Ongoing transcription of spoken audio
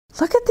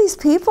look at these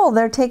people.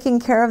 They're taking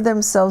care of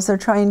themselves. They're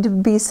trying to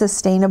be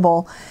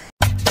sustainable.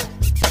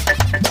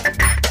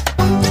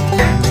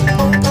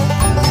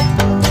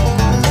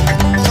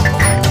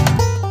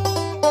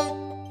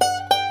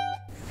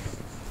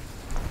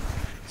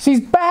 She's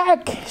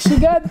back. She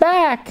got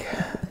back.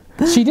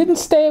 She didn't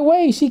stay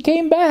away. She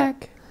came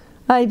back.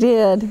 I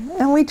did.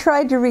 And we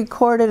tried to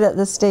record it at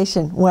the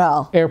station.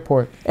 Well,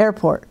 Airport.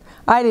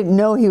 I didn't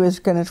know he was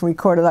going to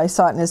record it. I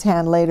saw it in his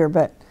hand later,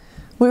 but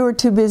we were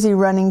too busy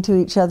running to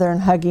each other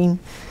and hugging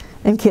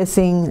and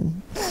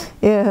kissing.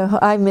 Yeah,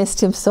 I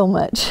missed him so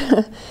much.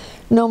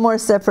 No more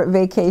separate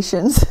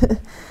vacations.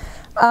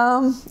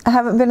 I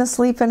haven't been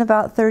asleep in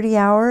about 30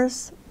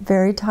 hours.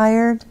 Very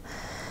tired.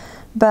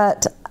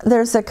 But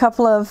there's a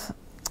couple of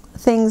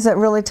things that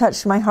really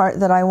touched my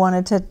heart that I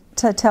wanted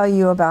to tell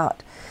you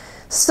about.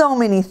 So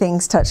many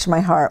things touched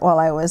my heart while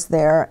I was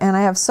there, and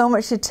I have so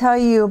much to tell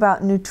you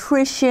about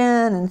nutrition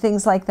and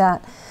things like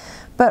that.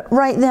 But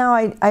right now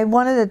I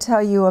wanted to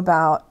tell you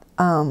about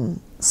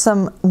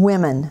some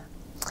women.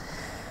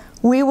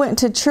 We went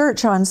to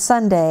church on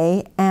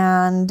Sunday,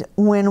 and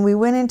when we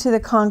went into the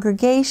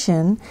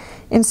congregation,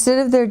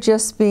 instead of there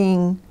just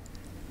being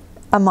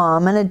a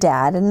mom and a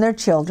dad and their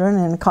children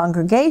and a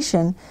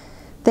congregation,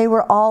 they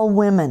were all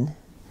women.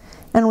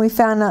 And we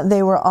found out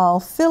they were all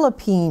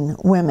Philippine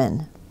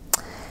women.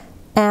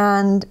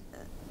 And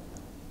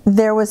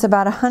there was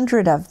about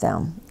 100 of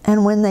them.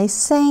 And when they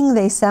sang,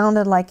 they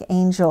sounded like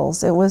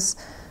angels. It was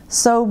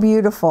so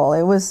beautiful.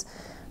 It was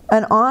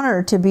an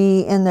honor to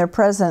be in their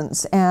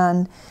presence.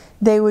 And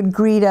they would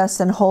greet us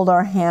and hold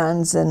our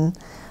hands. And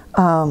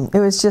it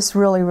was just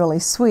really, really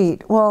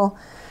sweet. Well,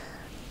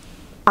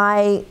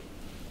 I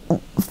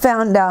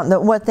found out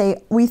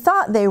that we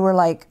thought they were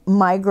like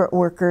migrant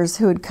workers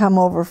who had come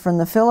over from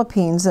the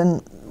Philippines,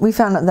 and we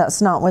found out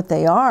that's not what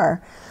they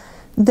are.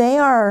 They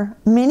are,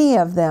 many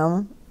of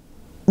them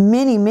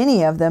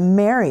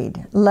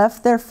married,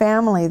 left their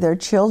family, their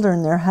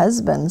children, their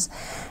husbands,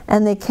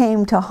 and they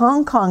came to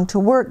Hong Kong to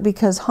work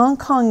because Hong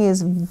Kong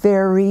is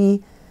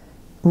very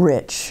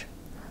rich.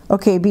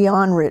 Okay,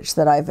 beyond rich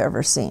that I've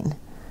ever seen.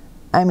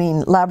 I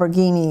mean,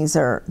 Lamborghinis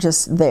are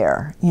just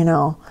there, you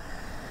know.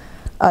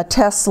 A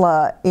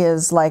Tesla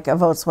is like a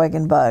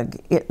Volkswagen Bug.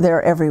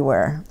 They're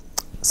everywhere.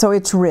 So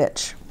it's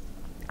rich.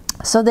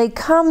 So they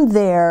come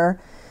there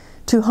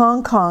to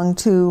Hong Kong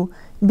to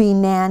be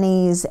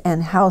nannies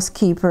and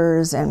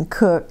housekeepers and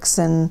cooks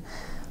and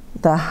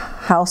the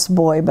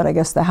houseboy, but I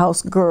guess the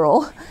house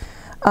girl,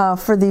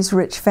 for these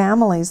rich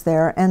families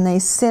there. And they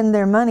send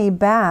their money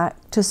back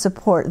to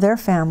support their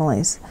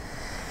families.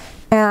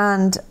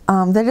 And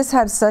they just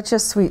had such a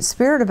sweet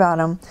spirit about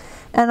them.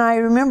 And I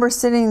remember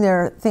sitting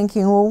there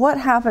thinking, well, what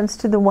happens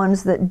to the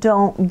ones that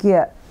don't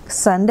get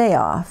Sunday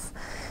off?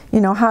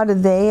 You know, how do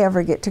they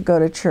ever get to go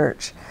to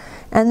church?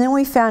 And then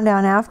we found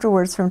out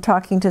afterwards from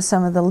talking to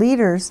some of the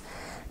leaders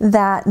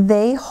that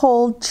they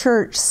hold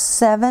church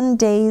 7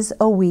 days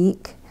a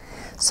week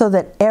so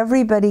that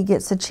everybody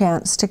gets a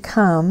chance to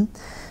come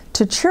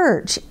to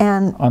church.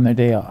 And on their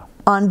day off.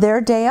 On their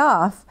day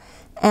off.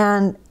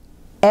 And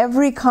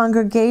every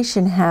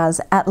congregation has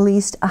at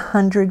least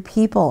 100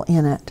 people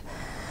in it.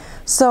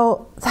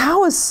 So that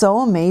was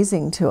so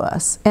amazing to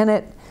us, and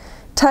it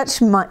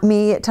touched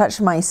me, it touched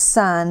my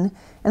son,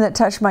 and it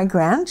touched my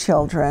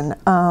grandchildren.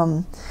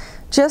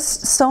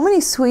 Just so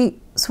many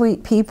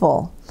sweet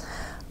people.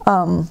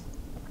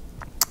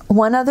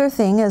 One other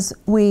thing is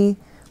we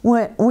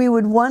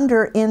would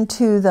wander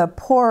into the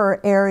poorer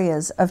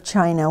areas of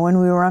China when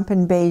we were up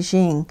in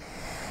Beijing,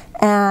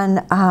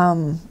 and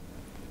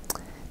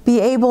be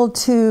able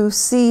to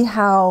see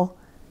how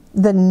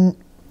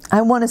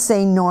I want to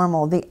say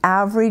normal, the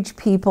average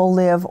people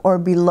live, or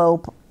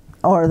below,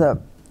 or the,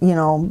 you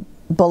know,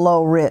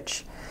 below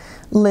rich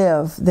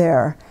live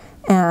there,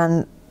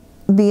 and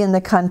be in the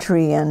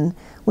country. And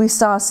we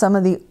saw some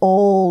of the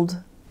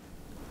old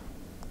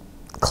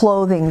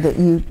clothing that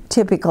you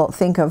typically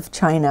think of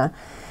China.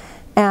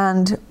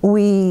 And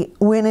we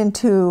went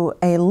into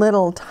a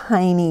little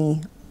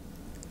tiny,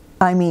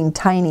 I mean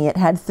tiny, it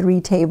had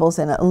 3 tables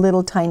in it, a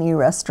little tiny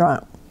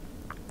restaurant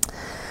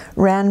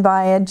ran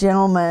by a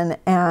gentleman,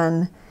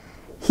 and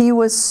he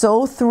was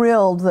so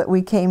thrilled that we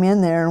came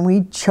in there and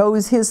we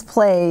chose his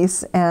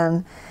place,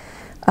 and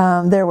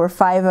there were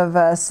 5 of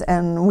us,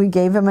 and we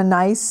gave him a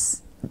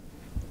nice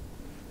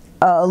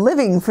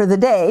living for the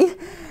day,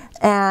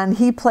 and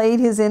he played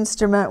his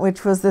instrument,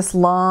 which was this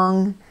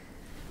long,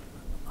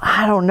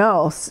 I don't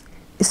know,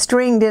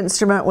 stringed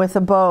instrument with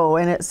a bow,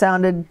 and it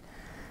sounded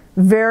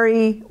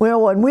very,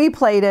 well, when we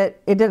played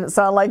it, it didn't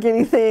sound like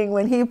anything.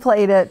 When he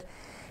played it,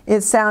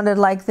 it sounded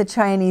like the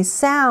Chinese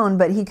sound,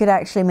 but he could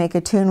actually make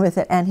a tune with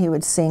it, and he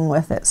would sing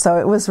with it. So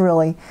it was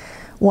really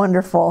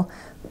wonderful.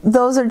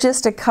 Those are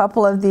just a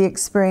couple of the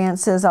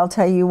experiences. I'll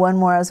tell you one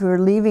more. As we were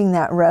leaving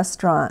that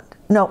restaurant,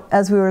 no,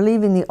 as we were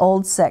leaving the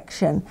old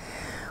section,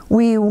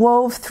 we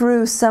wove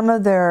through some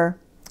of their,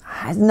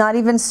 not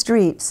even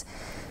streets,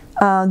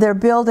 they're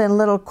built in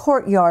little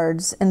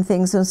courtyards and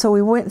things. And so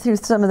we went through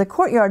some of the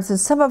courtyards, and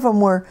some of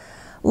them were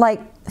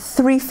like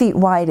 3 feet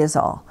wide is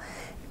all.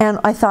 And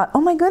I thought,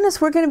 oh my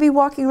goodness, we're going to be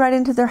walking right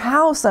into their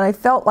house. And I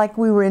felt like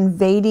we were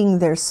invading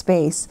their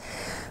space.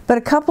 But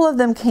a couple of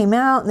them came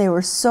out and they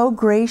were so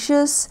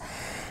gracious.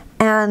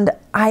 And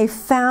I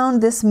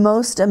found this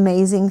most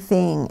amazing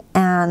thing.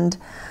 And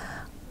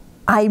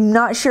I'm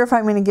not sure if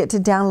I'm going to get to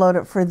download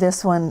it for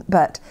this one,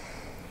 but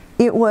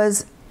it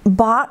was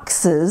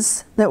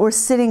boxes that were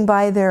sitting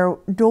by their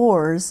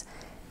doors,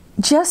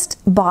 just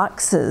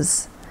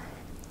boxes.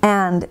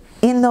 And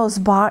in those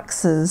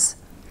boxes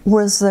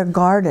was their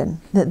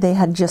garden that they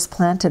had just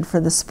planted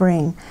for the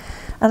spring.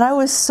 And I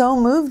was so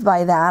moved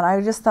by that. I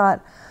just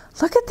thought,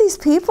 look at these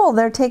people.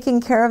 They're taking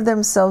care of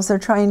themselves. They're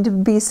trying to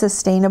be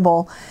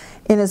sustainable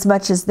in as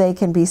much as they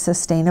can be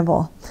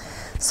sustainable.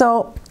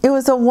 So it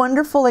was a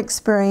wonderful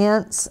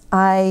experience.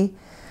 I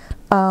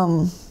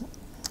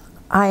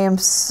am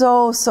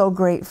so, so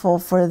grateful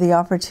for the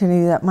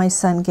opportunity that my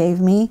son gave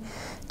me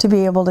to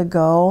be able to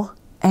go.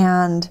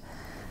 And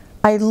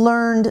I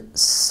learned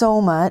so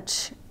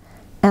much.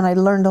 And I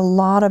learned a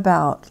lot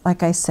about,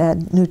 like I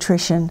said,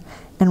 nutrition,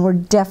 and we're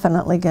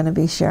definitely going to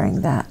be sharing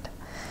that.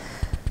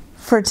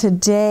 For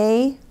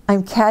today,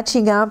 I'm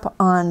catching up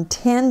on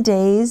 10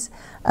 days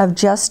of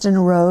Justin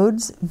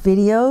Rhodes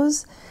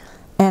videos,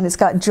 and it's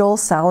got Joel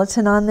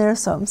Salatin on there,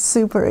 so I'm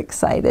super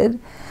excited.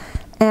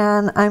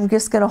 And I'm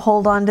just going to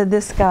hold on to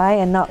this guy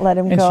and not let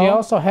him go. And she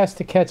also has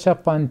to catch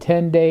up on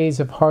 10 days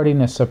of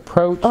Hardiness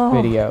Approach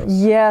videos.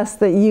 Yes,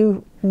 that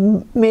you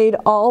made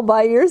all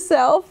by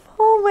yourself.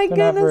 Oh my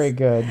goodness. Not very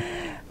good.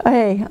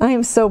 Hey, I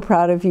am so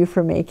proud of you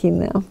for making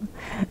them.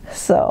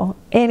 So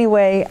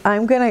anyway,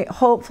 I'm going to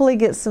hopefully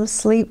get some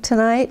sleep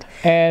tonight.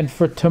 And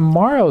for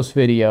tomorrow's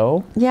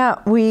video.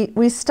 Yeah,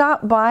 we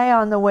stopped by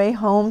on the way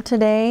home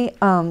today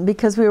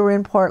because we were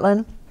in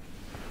Portland.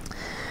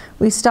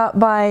 We stopped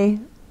by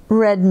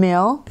Red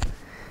Mill,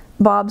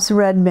 Bob's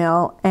Red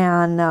Mill,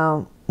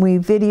 and we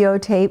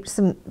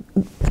videotaped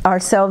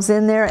ourselves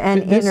in there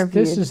and interviewed.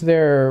 This is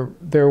their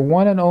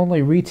one and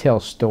only retail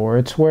store.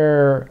 It's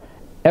where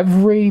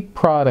every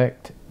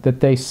product that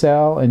they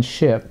sell and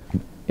ship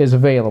is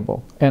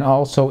available, and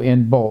also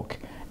in bulk,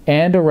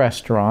 and a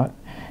restaurant.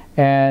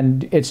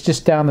 And it's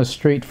just down the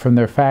street from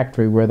their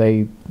factory where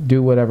they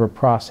do whatever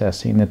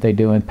processing that they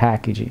do in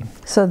packaging.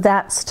 So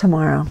that's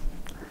tomorrow.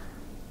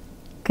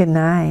 Good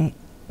night.